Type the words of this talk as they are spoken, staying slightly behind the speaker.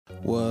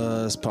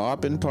What's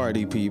poppin'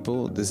 party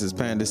people? This is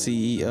Panda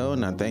CEO,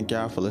 and I thank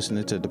y'all for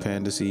listening to the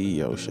Panda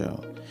CEO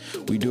show.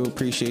 We do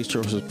appreciate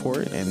your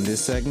support, and this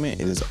segment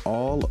is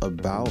all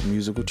about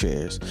musical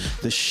chairs,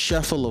 the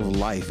shuffle of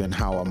life, and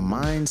how a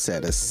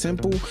mindset, a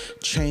simple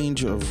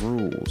change of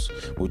rules,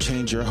 will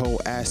change your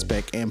whole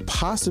aspect and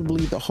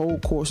possibly the whole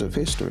course of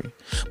history.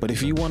 But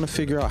if you want to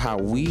figure out how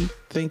we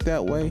think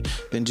that way,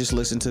 then just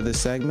listen to this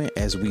segment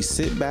as we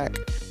sit back,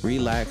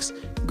 relax,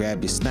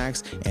 grab your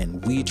snacks,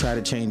 and we try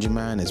to change your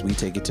mind as we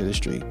take it to the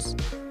streets.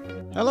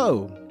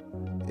 Hello,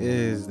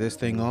 is this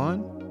thing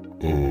on?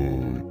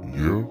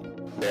 Yeah.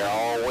 They're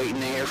all waiting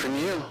to hear from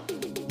you.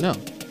 No.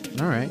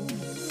 All right.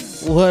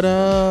 What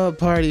up,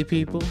 party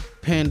people?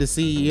 Panda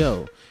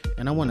CEO.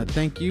 And I want to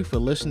thank you for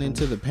listening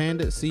to the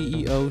Panda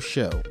CEO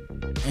show.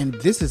 And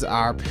this is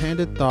our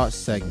Panda Thoughts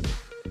segment.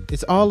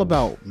 It's all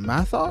about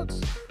my thoughts,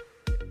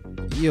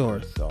 your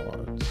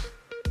thoughts,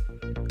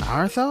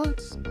 our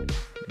thoughts.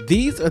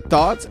 These are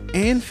thoughts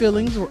and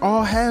feelings we're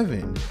all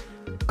having.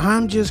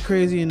 I'm just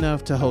crazy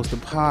enough to host a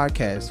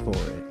podcast for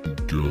it.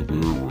 Yeah, they're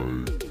right.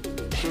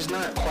 He's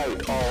not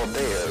quite all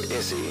there,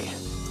 is he?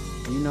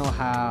 You know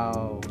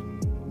how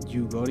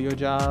you go to your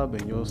job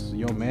and your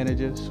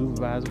manager,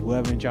 supervisor,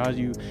 whoever in charge of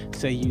you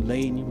say you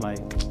late and you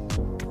like,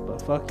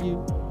 but fuck you.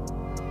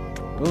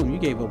 Boom, you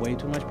gave up way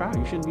too much power.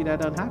 You shouldn't be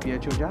that unhappy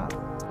at your job.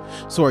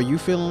 So are you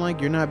feeling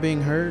like you're not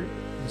being heard?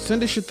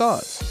 Send us your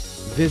thoughts.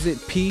 Visit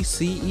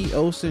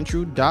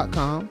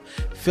pceocentral.com,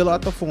 fill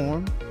out the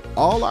form.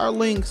 All our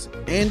links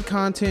and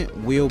content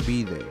will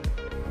be there.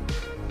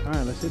 All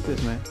right, let's hit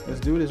this, man. Let's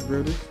do this,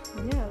 Brutus.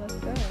 Yeah, let's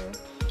go.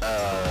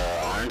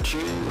 Aren't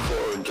you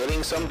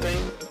forgetting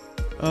something?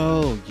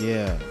 Oh,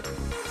 yeah.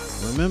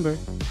 Remember,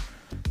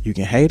 you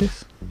can hate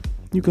us,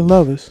 you can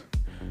love us,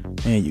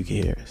 and you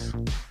can hear us.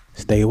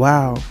 Stay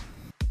wild.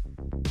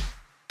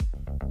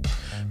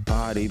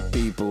 Party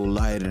people,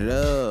 light it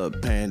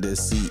up. Panda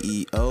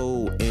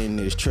CEO in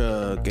this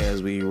truck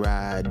as we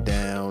ride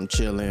down,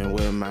 chilling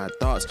with my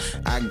thoughts.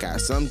 I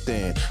got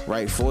something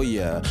right for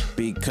ya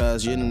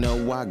because you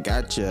know I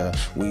got ya.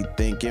 We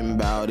thinking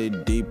about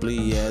it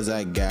deeply as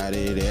I got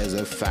it as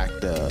a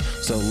factor.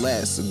 So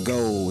let's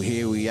go.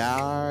 Here we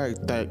are.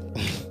 Damn,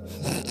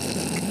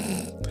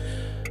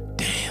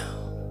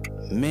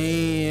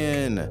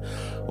 man.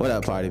 What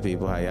up, party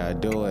people? How y'all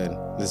doing?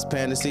 This is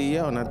Panda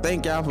CEO, and I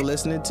thank y'all for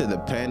listening to the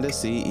Panda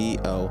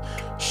CEO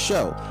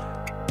show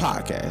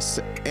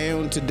podcast.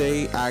 And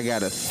today I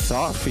got a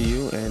thought for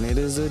you, and it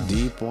is a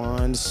deep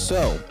one.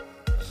 So,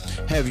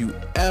 have you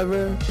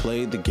ever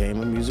played the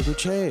game of musical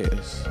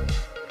chairs?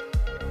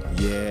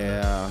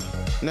 Yeah.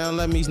 Now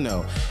let me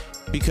know,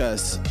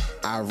 because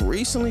I've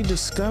recently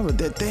discovered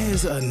that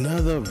there's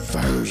another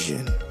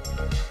version,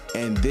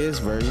 and this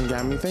version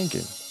got me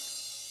thinking.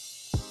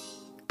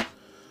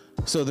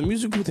 So the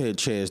musical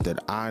chairs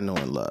that I know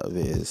and love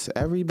is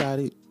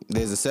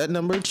there's a set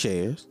number of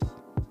chairs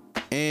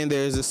and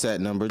there's a set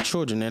number of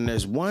children, and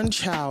there's one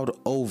child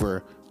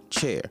over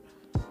chair.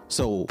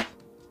 So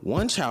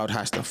one child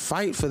has to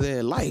fight for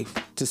their life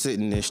to sit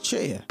in this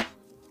chair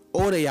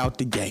or they out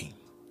the game.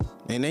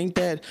 And ain't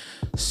that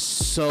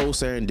so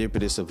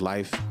serendipitous of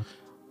life,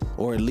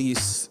 or at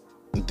least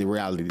the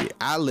reality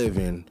I live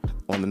in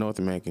on the North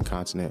American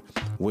continent,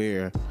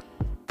 where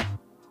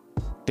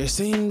there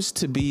seems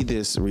to be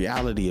this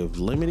reality of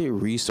limited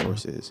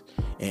resources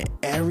and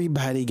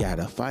everybody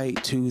gotta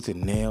fight tooth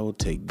and nail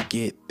to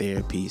get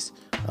their piece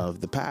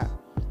of the pie.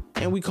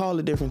 And we call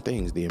it different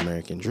things. The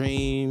American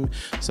dream.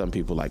 Some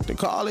people like to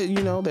call it,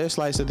 their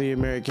slice of the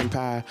American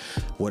pie.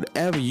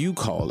 Whatever you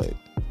call it,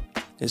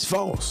 it's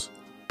false.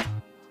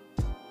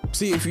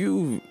 See, if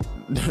you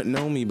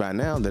know me by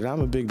now, that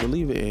I'm a big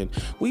believer in,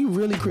 we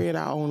really create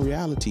our own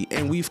reality,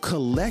 and we've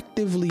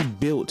collectively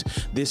built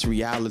this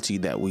reality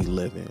that we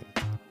live in.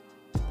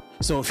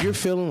 So if you're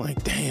feeling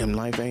like, damn,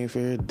 life ain't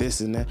fair, this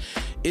and that,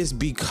 it's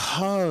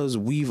because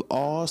we've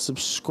all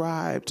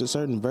subscribed to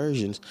certain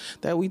versions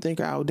that we think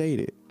are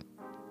outdated.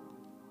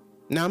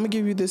 Now, I'm going to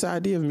give you this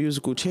idea of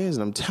musical chairs,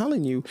 and I'm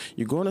telling you,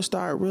 you're going to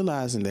start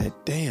realizing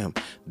that, damn,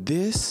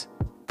 this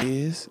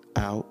is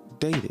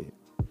outdated.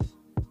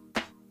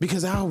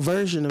 Because our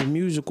version of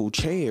musical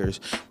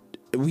chairs,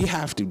 we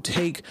have to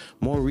take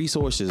more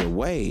resources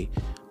away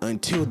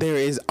until there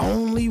is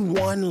only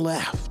one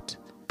left.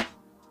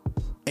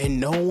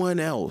 And no one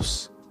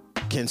else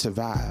can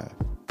survive.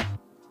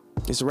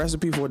 It's a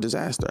recipe for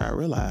disaster, I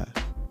realize.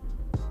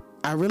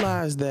 I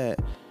realize that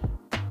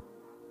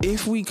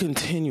if we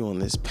continue on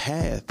this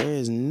path, there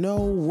is no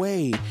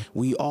way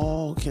we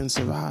all can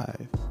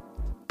survive.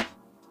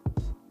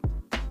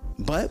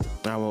 But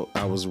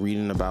I was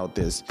reading about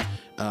this.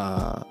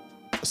 In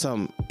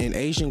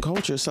Asian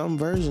culture, some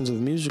versions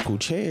of musical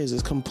chairs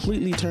is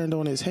completely turned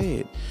on its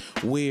head,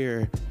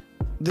 where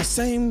the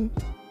same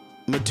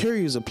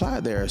materials apply.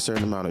 There are a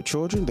certain amount of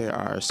children, there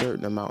are a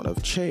certain amount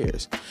of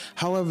chairs.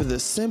 However, the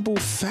simple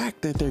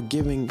fact that they're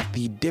giving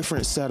the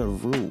different set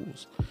of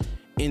rules,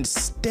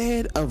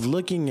 instead of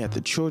looking at the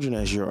children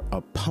as your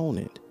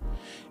opponent,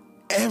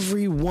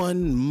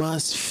 everyone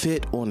must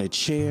fit on a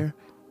chair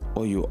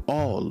or you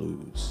all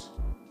lose.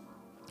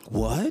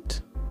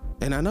 what?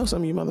 And I know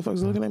some of you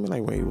motherfuckers looking at me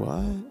like, wait,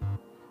 what?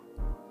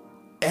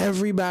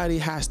 Everybody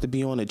has to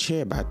be on a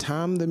chair by the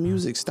time the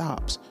music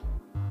stops,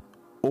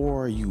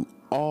 or you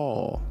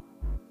all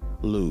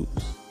lose.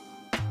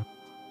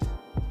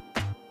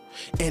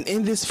 And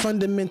in this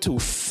fundamental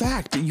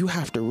fact, you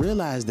have to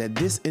realize that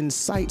this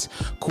incites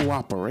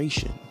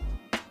cooperation,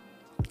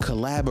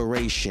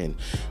 collaboration,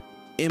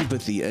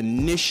 empathy,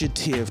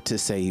 initiative to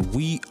say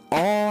we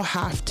all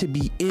have to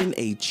be in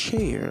a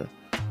chair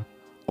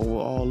or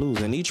we'll all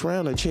lose. And each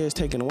round a chair is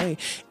taken away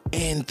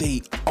and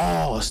they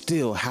all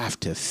still have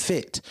to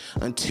fit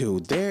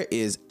until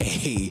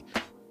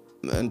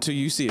until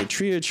you see a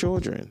tree of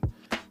children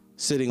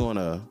sitting on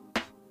a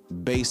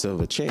base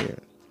of a chair.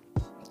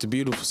 It's a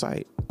beautiful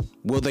sight.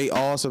 Will they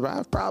all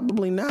survive?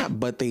 Probably not,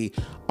 but they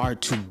are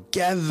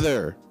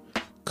together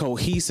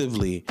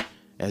cohesively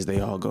as they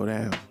all go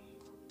down.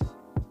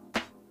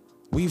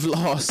 We've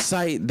lost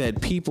sight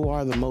that people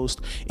are the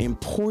most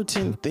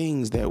important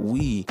things that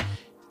we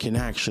can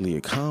actually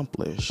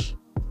accomplish.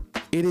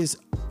 It is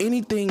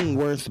anything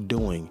worth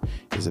doing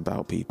is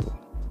about people.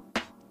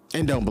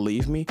 And don't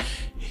believe me?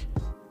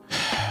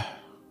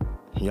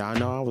 Y'all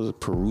know I was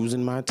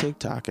perusing my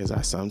TikTok as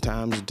I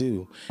sometimes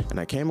do. And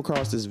I came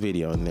across this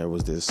video and there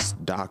was this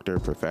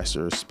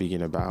professor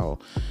speaking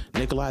about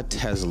Nikola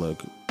Tesla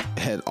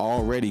had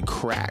already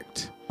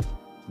cracked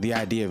the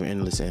idea of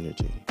endless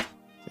energy.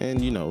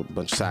 And, you know, a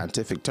bunch of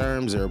scientific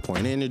terms,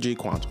 0-point energy,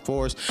 quantum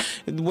force,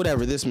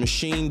 whatever. This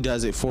machine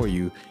does it for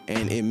you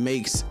and it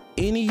makes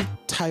any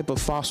type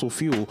of fossil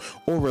fuel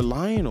or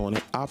relying on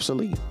it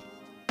obsolete.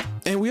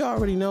 And we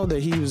already know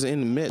that he was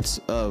in the midst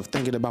of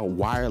thinking about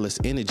wireless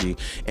energy.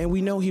 And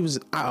we know he was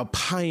a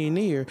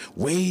pioneer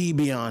way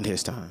beyond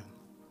his time.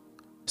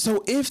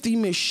 So if the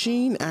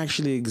machine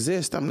actually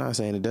exists, I'm not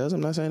saying it does.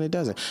 I'm not saying it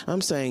doesn't.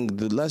 I'm saying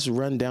let's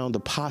run down the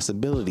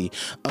possibility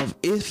of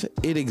if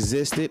it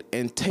existed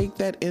and take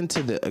that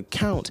into the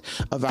account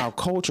of our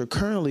culture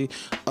currently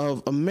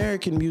of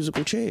American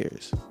musical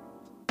chairs.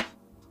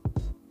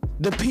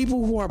 The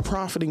people who are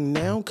profiting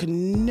now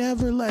can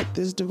never let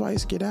this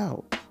device get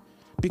out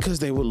because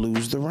they would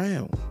lose the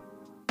round.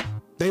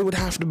 They would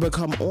have to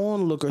become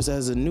onlookers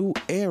as a new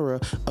era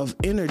of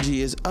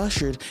energy is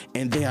ushered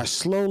and they are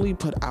slowly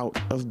put out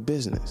of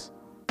business.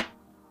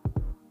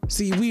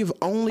 See, we've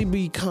only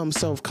become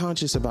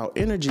self-conscious about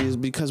energy is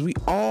because we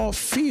all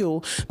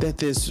feel that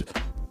this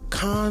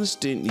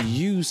constant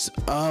use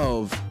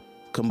of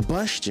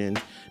combustion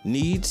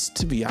needs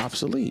to be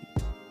obsolete.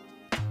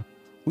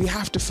 We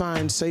have to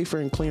find safer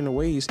and cleaner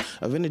ways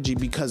of energy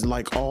because,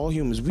 like all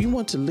humans, we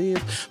want to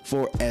live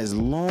for as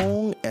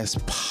long as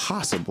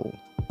possible.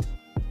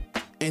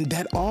 And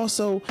that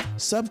also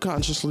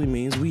subconsciously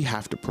means we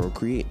have to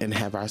procreate and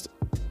have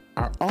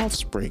our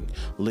offspring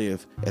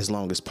live as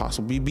long as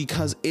possible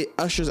because it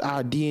ushers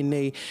our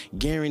DNA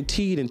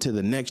guaranteed into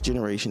the next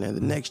generation and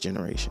the next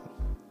generation.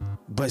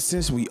 But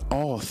since we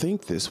all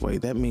think this way,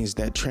 that means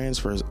that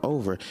transfers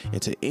over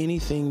into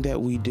anything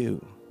that we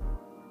do.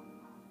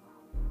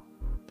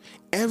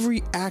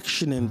 Every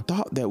action and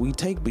thought that we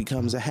take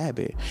becomes a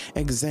habit.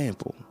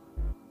 Example,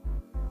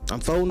 I'm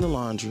folding the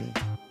laundry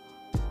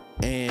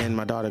and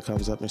my daughter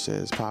comes up and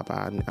says,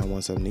 Papa, I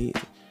want something to eat.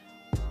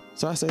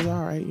 So I say,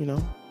 all right, you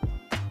know,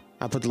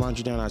 I put the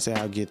laundry down. I say,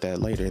 I'll get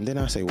that later. And then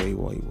I say, wait,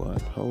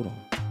 what? Hold on.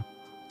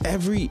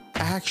 Every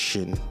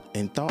action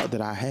and thought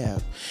that I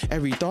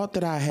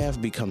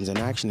have becomes an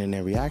action, and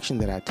every action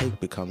that I take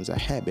becomes a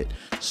habit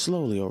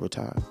slowly over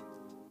time.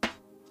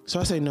 So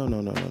I say, no,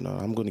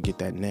 I'm going to get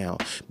that now.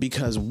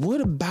 Because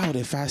what about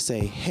if I say,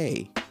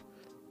 hey,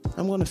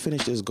 I'm going to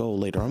finish this goal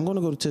later. I'm going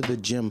to go to the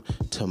gym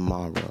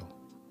tomorrow.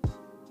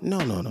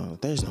 No,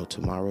 there's no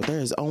tomorrow. There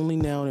is only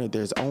now and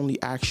there's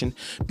only action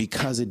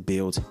because it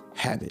builds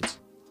habits.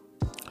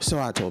 So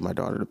I told my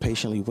daughter to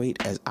patiently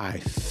wait as I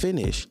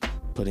finish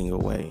putting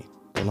away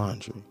the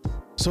laundry.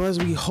 So as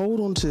we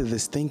hold on to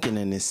this thinking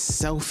and this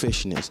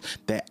selfishness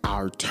that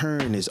our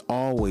turn is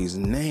always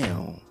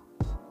now,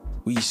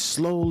 we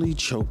slowly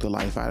choke the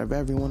life out of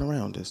everyone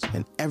around us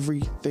and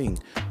everything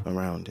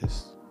around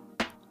us.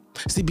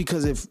 See,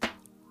 because if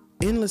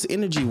endless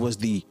energy was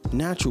the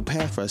natural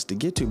path for us to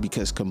get to,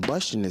 because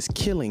combustion is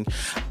killing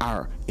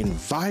our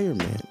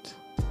environment,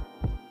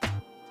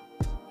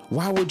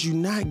 why would you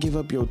not give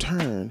up your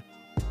turn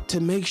to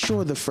make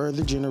sure the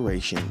further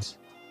generations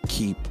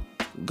keep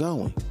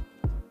going?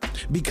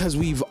 Because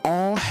we've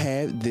all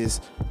had this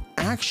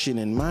action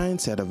and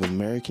mindset of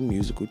American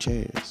musical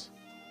chairs.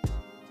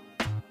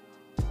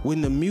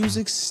 When the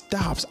music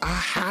stops, I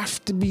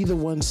have to be the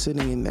one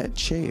sitting in that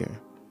chair.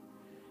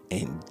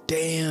 And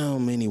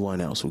damn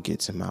anyone else who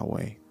gets in my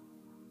way.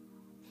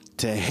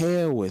 To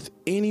hell with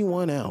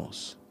anyone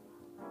else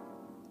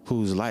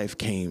whose life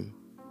came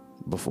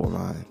before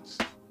mine.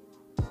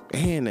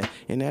 And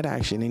in that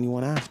action,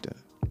 anyone after.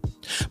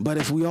 But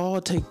if we all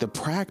take the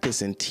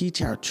practice and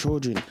teach our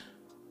children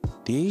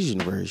the Asian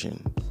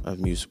version of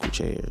musical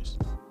chairs,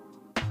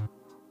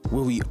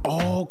 where we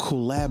all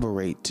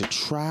collaborate to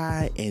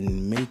try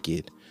and make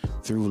it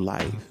through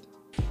life,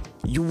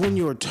 when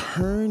your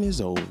turn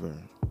is over,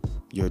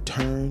 Your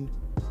turn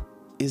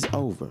is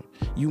over.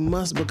 You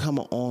must become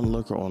an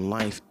onlooker on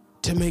life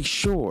to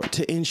ensure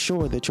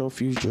that your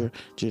future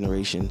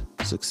generation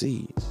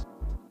succeeds.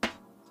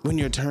 When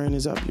your turn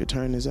is up, your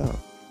turn is up.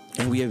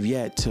 And we have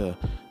yet to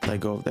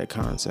let go of that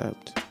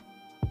concept.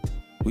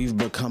 We've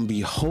become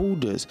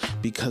beholders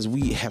because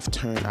we have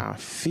turned our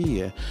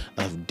fear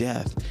of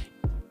death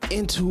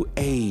into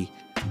a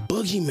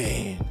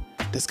boogeyman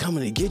that's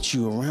coming to get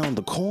you around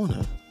the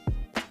corner.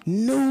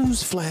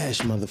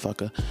 Newsflash,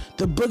 motherfucker.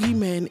 The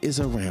boogeyman is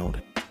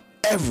around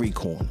every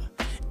corner,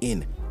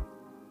 in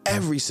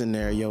every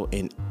scenario,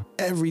 in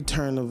every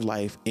turn of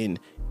life, in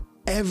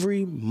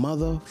every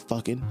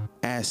motherfucking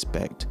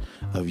aspect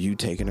of you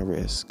taking a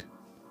risk.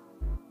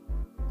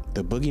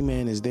 The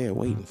boogeyman is there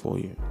waiting for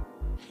you.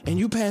 And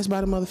you pass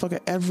by the motherfucker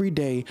every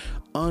day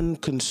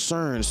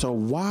unconcerned. So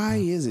why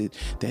is it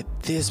that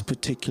this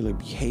particular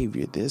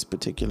behavior, this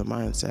particular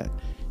mindset,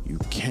 you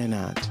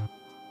cannot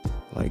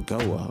let go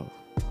of?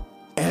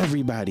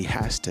 Everybody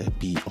has to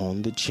be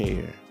on the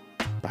chair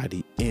by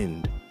the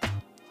end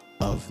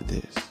of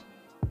this.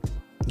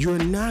 You're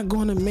not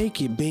going to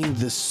make it being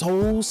the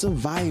sole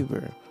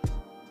survivor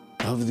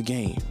of the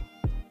game.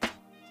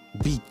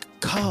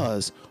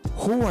 Because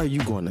who are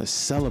you going to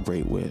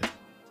celebrate with?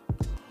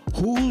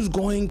 Who's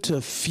going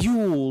to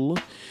fuel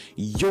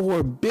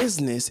your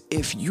business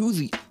if you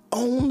the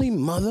only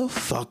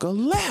motherfucker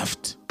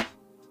left?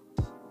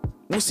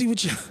 Well, see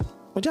what y'all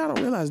don't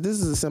realize, this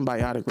is a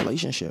symbiotic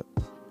relationship.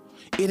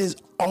 It has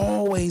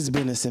always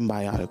been a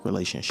symbiotic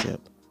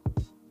relationship.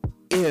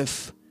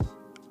 If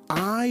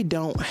I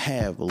don't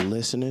have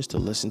listeners to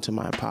listen to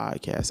my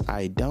podcast,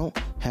 I don't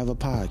have a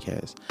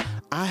podcast.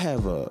 I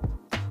have a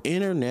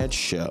internet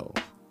show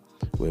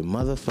with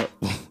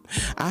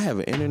I have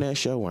an internet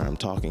show where I'm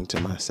talking to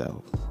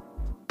myself.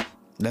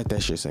 Let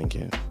that shit sink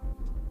in.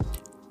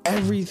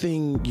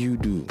 Everything you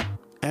do,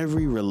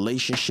 every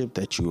relationship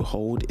that you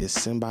hold is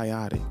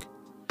symbiotic,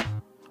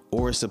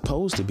 or it's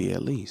supposed to be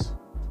at least.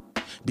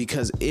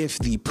 Because if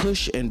the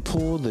push and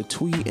pull, the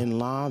tweet and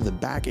lie, the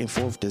back and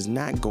forth does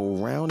not go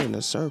round in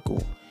a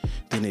circle,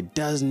 then it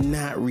does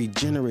not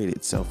regenerate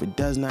itself. It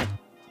does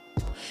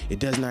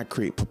not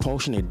create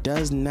propulsion. It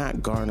does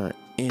not garner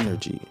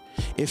energy.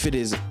 If it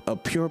is a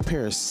pure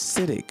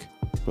parasitic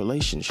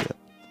relationship,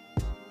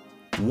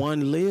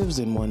 one lives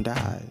and one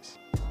dies.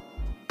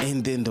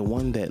 And then the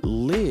one that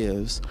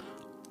lives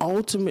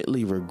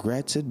ultimately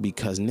regrets it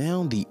because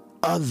now the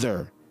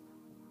other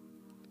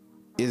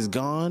is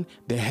gone.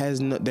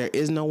 There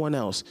is no one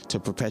else to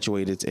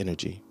perpetuate its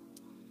energy.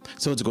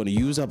 So it's going to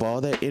use up all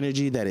that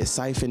energy that is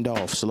siphoned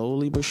off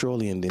slowly but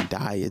surely and then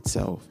die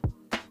itself,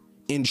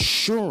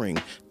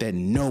 ensuring that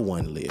no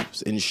one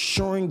lives,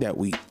 ensuring that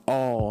we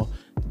all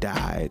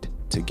died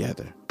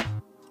together.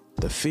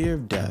 The fear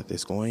of death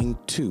is going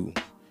to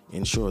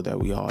ensure that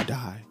we all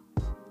die,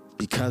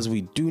 because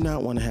we do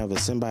not want to have a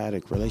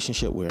symbiotic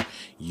relationship where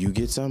you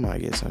get some, I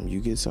get some,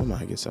 you get some,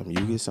 I get some,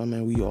 you get some,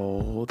 and we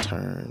all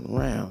turn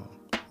around.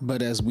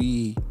 But as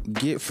we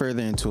get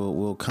further into it,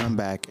 we'll come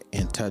back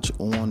and touch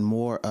on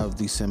more of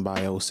the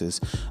symbiosis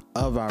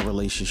of our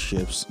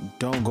relationships.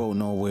 Don't go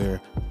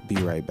nowhere. Be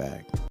right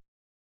back.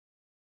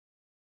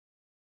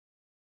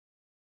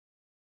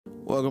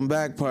 Welcome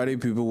back, party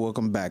people.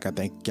 Welcome back. I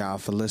thank y'all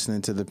for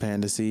listening to the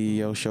Panda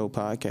CEO Show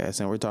podcast.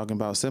 And we're talking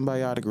about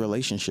symbiotic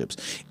relationships.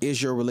 Is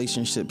your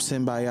relationship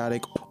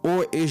symbiotic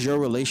or is your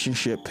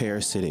relationship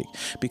parasitic?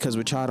 Because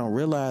what y'all don't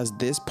realize,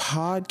 this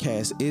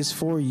podcast is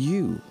for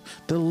you,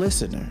 the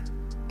listener.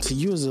 So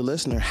you as a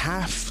listener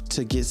have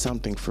to get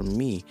something from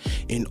me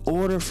in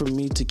order for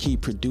me to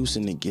keep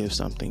producing and give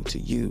something to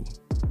you.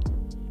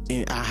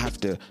 And I have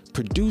to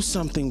produce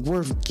something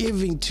worth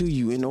giving to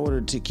you in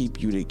order to keep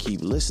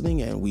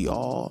listening, and we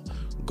all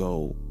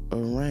go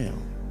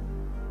around.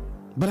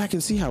 But I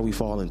can see how we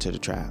fall into the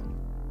trap.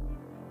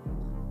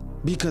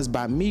 Because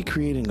by me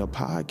creating a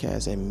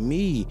podcast and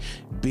me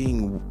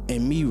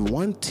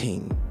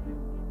wanting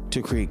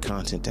to create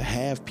content to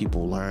have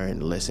people learn,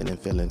 listen, and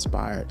feel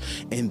inspired,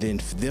 and then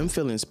them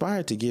feel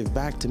inspired to give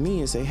back to me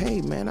and say,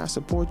 hey man, I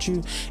support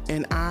you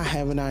and I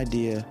have an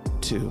idea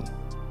too.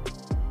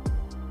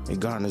 It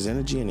garners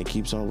energy and it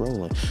keeps on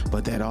rolling.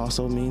 But that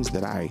also means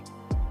that I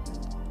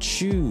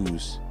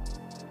choose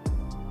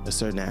a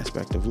certain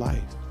aspect of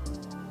life.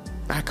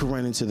 I could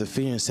run into the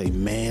fear and say,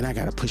 man, I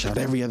got to push out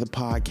every other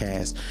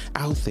podcast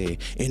out there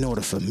in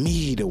order for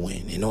me to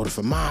win, in order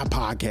for my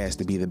podcast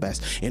to be the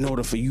best, in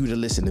order for you to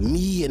listen to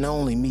me and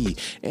only me.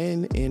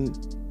 And in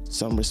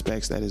some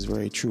respects, that is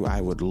very true. I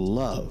would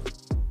love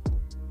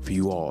for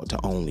you all to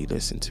only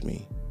listen to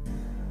me.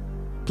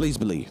 Please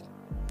believe.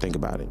 Think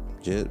about it.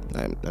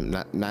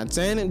 I'm not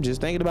saying it,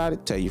 just thinking about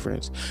it. Tell your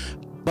friends.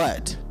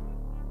 But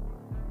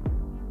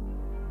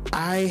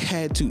I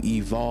had to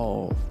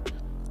evolve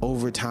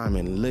over time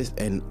and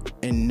listen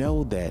and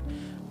know that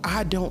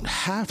I don't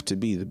have to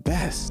be the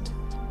best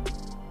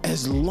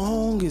as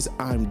long as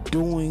I'm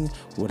doing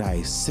what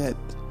I set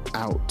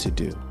out to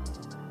do.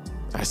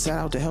 I set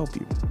out to help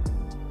you.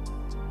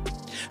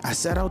 I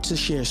set out to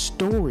share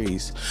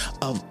stories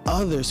of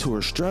others who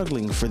are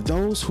struggling, for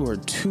those who are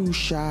too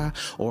shy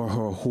or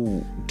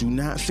who do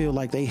not feel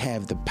like they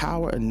have the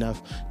power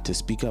enough to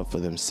speak up for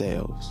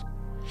themselves.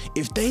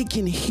 If they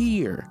can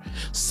hear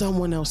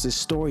someone else's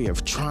story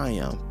of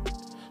triumph,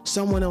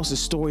 someone else's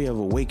story of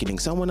awakening,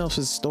 someone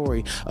else's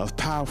story of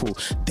powerful,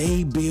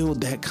 they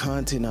build that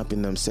content up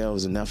in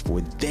themselves enough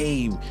where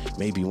they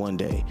maybe one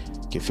day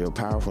can feel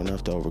powerful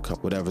enough to overcome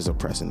whatever's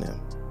oppressing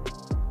them.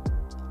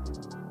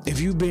 If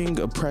you're being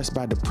oppressed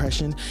by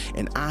depression,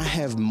 and I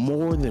have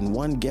more than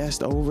one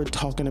guest over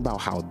talking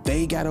about how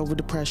they got over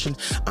depression,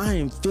 I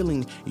am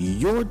filling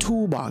your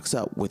toolbox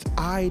up with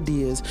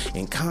ideas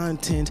and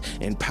content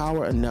and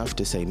power enough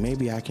to say,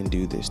 maybe I can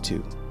do this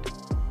too.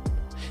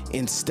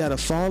 Instead of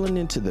falling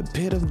into the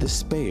pit of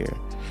despair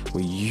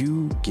where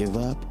you give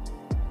up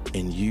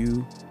and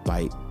you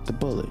bite the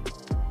bullet.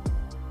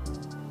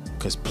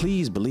 Because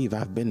please believe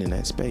I've been in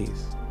that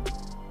space.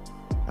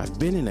 I've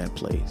been in that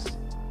place.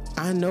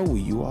 I know where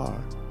you are.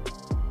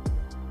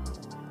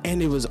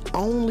 And it was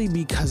only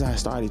because I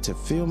started to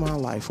fill my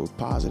life with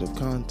positive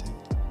content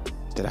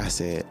that I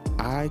said,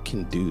 I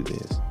can do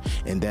this.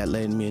 And that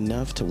led me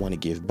enough to want to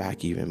give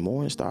back even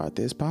more and start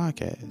this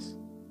podcast.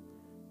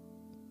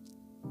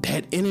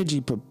 That energy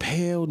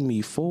propelled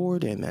me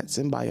forward, and that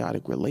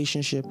symbiotic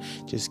relationship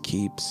just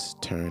keeps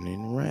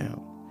turning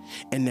around.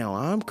 And now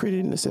I'm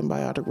creating a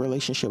symbiotic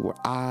relationship where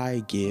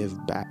I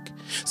give back.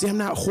 See, I'm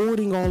not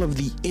hoarding all of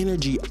the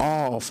energy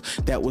off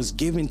that was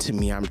given to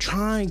me. I'm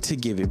trying to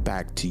give it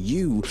back to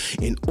you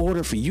in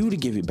order for you to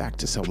give it back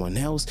to someone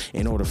else,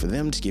 in order for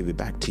them to give it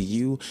back to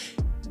you,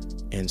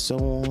 and so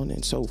on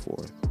and so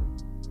forth.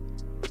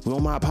 Will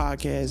my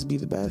podcast be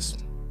the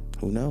best?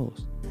 Who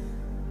knows?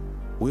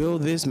 Will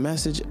this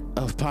message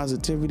of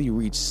positivity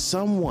reach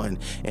someone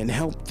and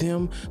help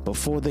them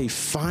before they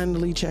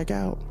finally check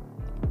out?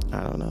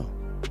 I don't know.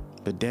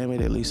 But damn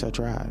it, at least I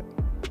tried.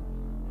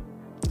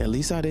 At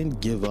least I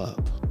didn't give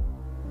up.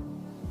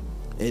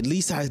 At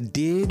least I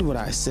did what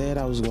I said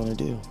I was going to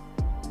do.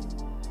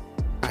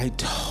 I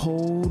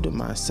told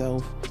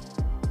myself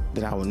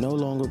that I would no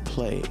longer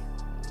play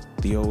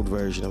the old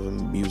version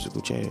of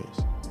musical chairs.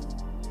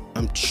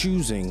 I'm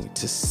choosing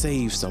to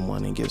save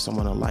someone and give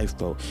someone a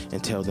lifeboat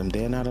and tell them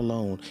they're not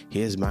alone.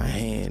 Here's my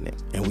hand,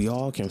 and we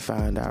all can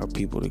find our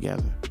people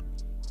together.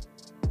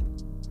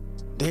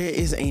 There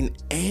is an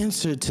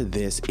answer to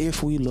this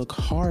if we look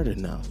hard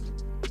enough.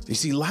 You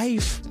see,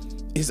 life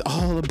is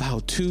all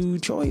about two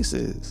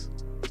choices.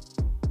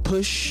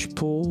 Push,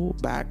 pull,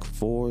 back,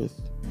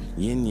 forth,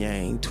 yin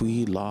yang,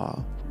 tweed,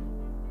 law.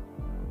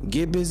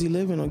 Get busy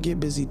living or get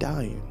busy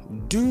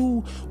dying.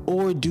 Do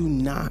or do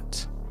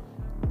not.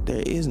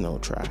 There is no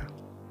try.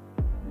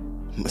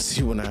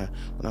 See, when I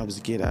was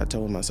a kid, I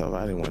told myself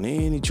I didn't want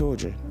any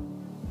children.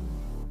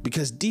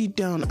 Because deep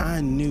down,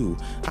 I knew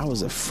I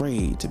was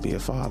afraid to be a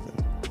father.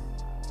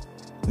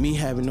 Me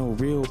having no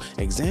real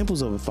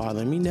examples of a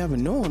father, and me never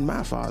knowing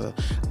my father,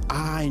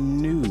 I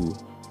knew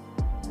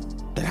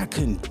that I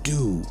couldn't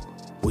do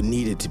what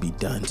needed to be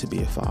done to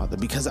be a father.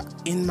 Because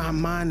in my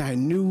mind, I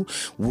knew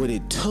what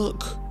it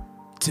took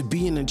to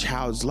be in a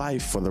child's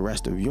life for the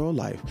rest of your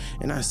life.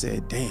 And I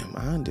said, damn,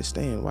 I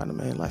understand why the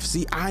man left.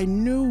 See, I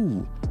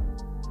knew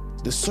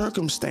the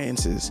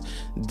circumstances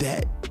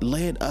that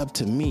led up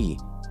to me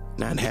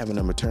not having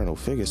a maternal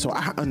figure. So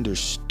I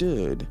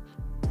understood,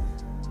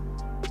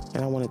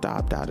 and I wanted to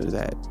opt out of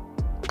that.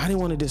 I didn't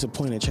want to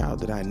disappoint a child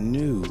that I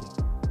knew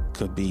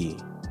could be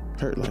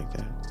hurt like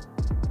that.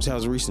 So I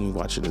was recently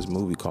watching this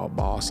movie called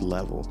Boss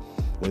Level,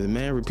 where the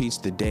man repeats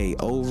the day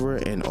over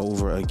and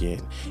over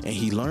again. And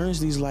he learns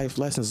these life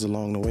lessons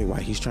along the way while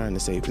he's trying to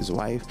save his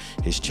wife,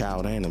 his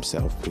child, and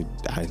himself.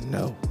 I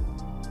know.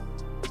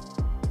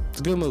 It's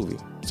a good movie.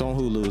 It's on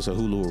Hulu. It's a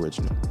Hulu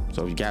original.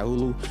 So if you got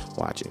Hulu,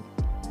 watch it.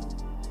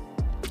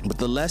 But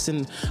the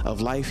lesson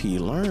of life he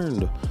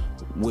learned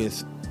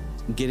with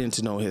getting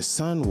to know his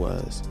son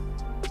was,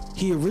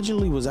 he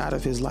originally was out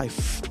of his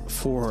life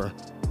for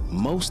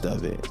most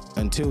of it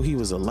until he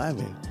was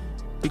 11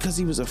 because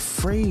he was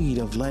afraid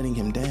of letting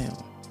him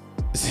down.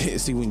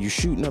 See, when you're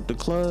shooting up the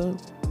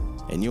club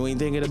and you ain't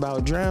thinking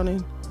about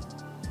drowning,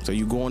 so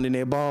you going in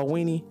there ball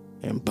weenie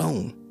and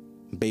boom,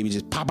 baby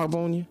just pop up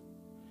on you.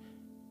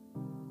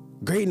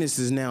 Greatness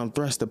is now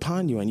thrust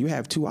upon you, and you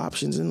have two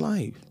options in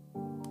life.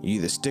 You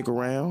either stick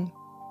around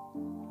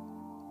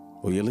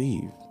or you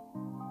leave.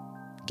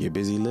 Get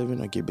busy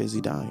living or get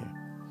busy dying.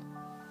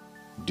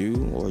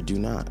 Do or do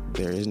not.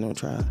 There is no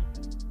try.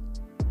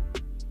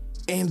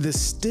 And the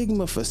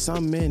stigma for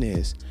some men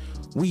is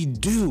we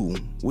do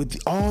with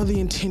all the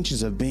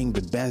intentions of being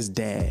the best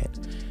dad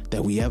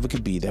that we ever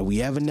could be, that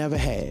we ever never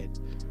had.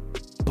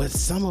 But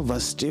some of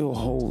us still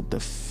hold the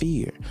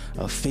fear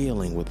of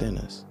failing within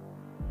us.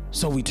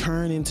 So we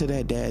turn into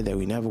that dad that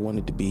we never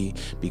wanted to be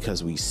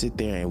because we sit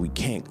there and we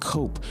can't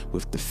cope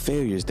with the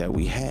failures that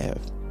we have,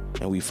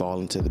 and we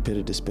fall into the pit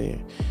of despair,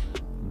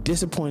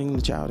 disappointing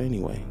the child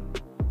anyway.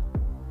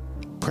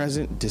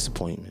 Present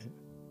disappointment.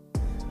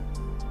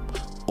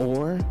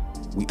 Or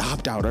We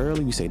opt out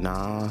early. We say,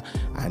 nah,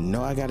 I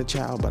know I got a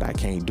child, but I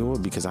can't do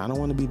it because I don't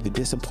want to be the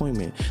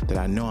disappointment that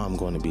I know I'm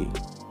going to be.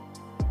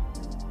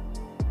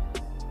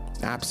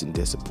 Absent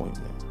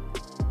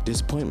disappointment.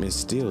 Disappointment is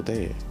still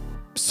there.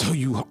 So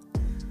you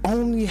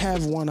only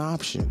have one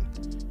option.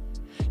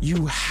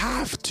 You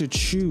have to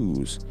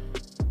choose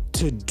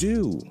to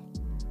do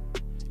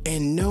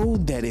and know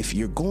that if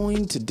you're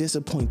going to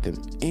disappoint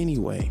them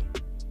anyway,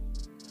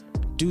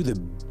 do the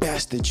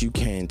best that you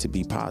can to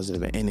be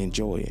positive and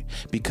enjoy it,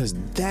 because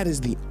that is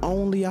the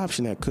only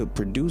option that could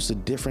produce a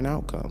different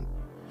outcome.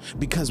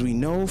 Because we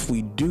know if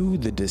we do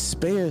the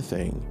despair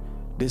thing,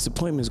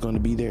 disappointment is going to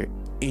be there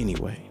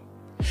anyway.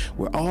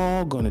 We're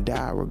all going to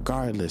die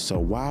regardless, so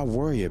why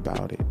worry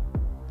about it?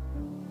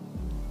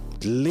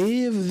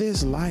 Live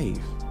this life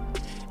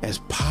as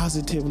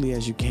positively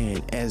as you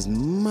can, as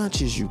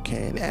much as you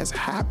can, as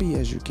happy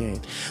as you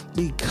can,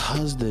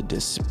 because the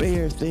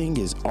despair thing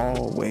is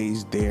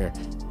always there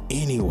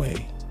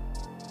anyway.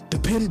 The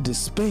pit of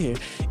despair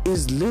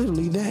is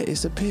literally that.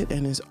 It's a pit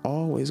and it's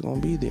always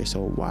going to be there.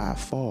 So why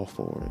fall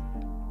for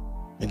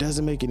it? It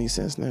doesn't make any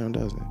sense now,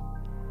 does it?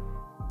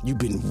 You've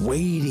been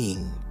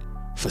waiting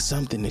for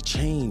something to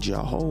change your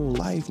whole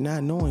life,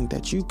 not knowing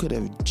that you could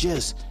have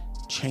just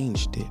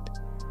changed it.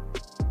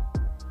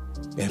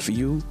 And for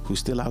you who's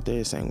still out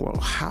there saying, well,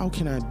 how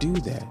can I do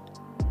that?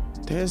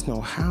 There's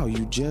no how,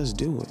 you just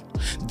do it.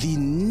 The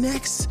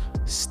next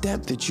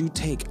step that you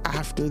take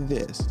after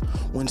this,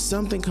 when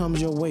something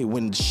comes your way,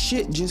 when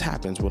shit just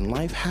happens, when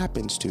life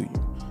happens to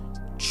you,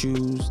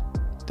 choose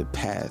the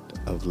path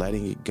of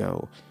letting it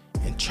go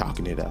and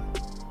chalking it up.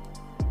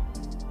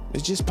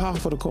 It's just par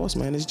for the course,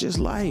 man. It's just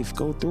life.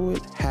 Go through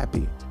it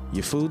happy.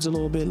 Your food's a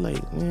little bit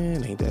late.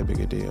 It ain't that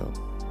big a deal.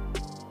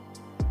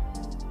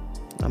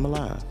 I'm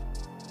alive.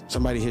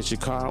 Somebody hits your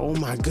car. Oh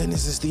my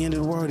goodness, it's the end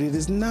of the world. It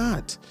is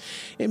not.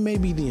 It may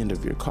be the end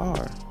of your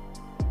car,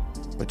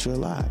 but you're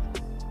alive.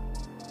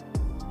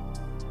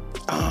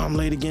 I'm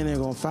late again. They're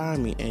going to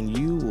find me, and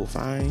you will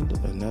find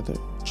another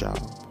job.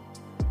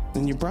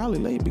 And you're probably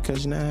late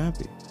because you're not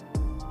happy.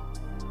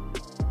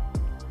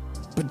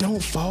 But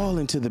don't fall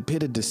into the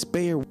pit of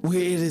despair where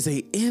it is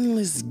an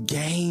endless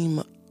game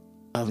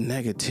of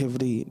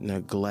negativity,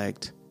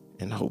 neglect,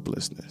 and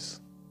hopelessness.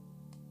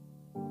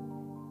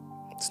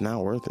 It's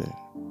not worth it.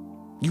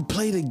 You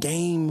play the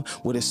game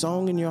with a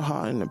song in your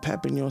heart and a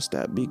pep in your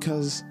step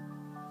because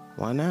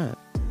why not?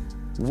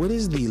 What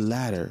is the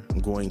ladder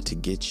going to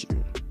get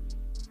you?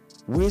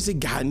 Where's it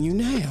gotten you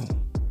now?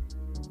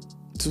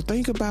 So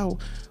think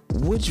about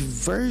which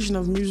version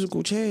of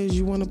musical chairs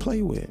you want to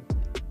play with.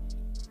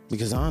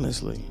 Because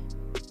honestly,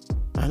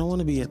 I don't want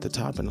to be at the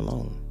top and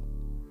alone.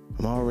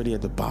 I'm already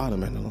at the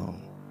bottom and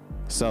alone.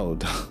 So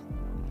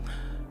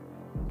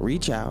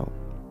reach out,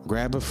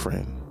 grab a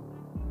friend.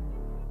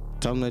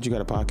 Tell them that you got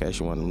a podcast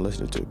you want them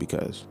listening to,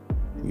 because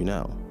you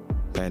know,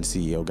 Panda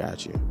CEO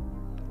got you.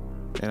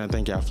 And I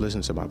thank y'all for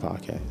listening to my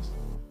podcast.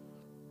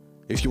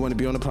 If you want to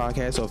be on the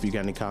podcast, or if you got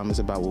any comments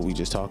about what we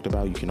just talked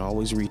about, you can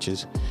always reach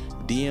us.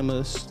 DM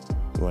us.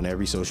 We're on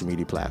every social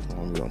media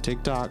platform. We're on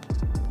TikTok,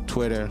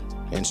 Twitter,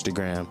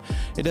 Instagram.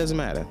 It doesn't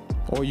matter.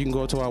 Or you can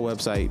go to our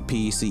website,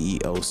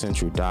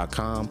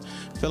 pceocentral.com.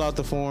 Fill out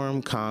the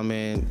form,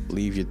 comment,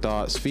 leave your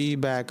thoughts,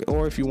 feedback,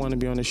 or if you want to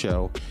be on the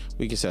show,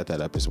 we can set that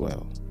up as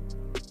well.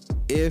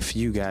 If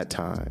you got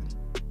time,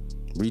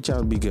 reach out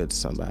and be good to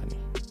somebody.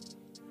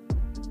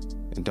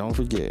 And don't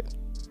forget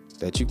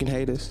that you can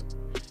hate us,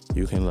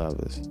 you can love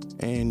us,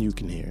 and you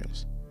can hear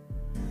us.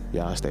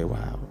 Y'all stay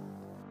wild.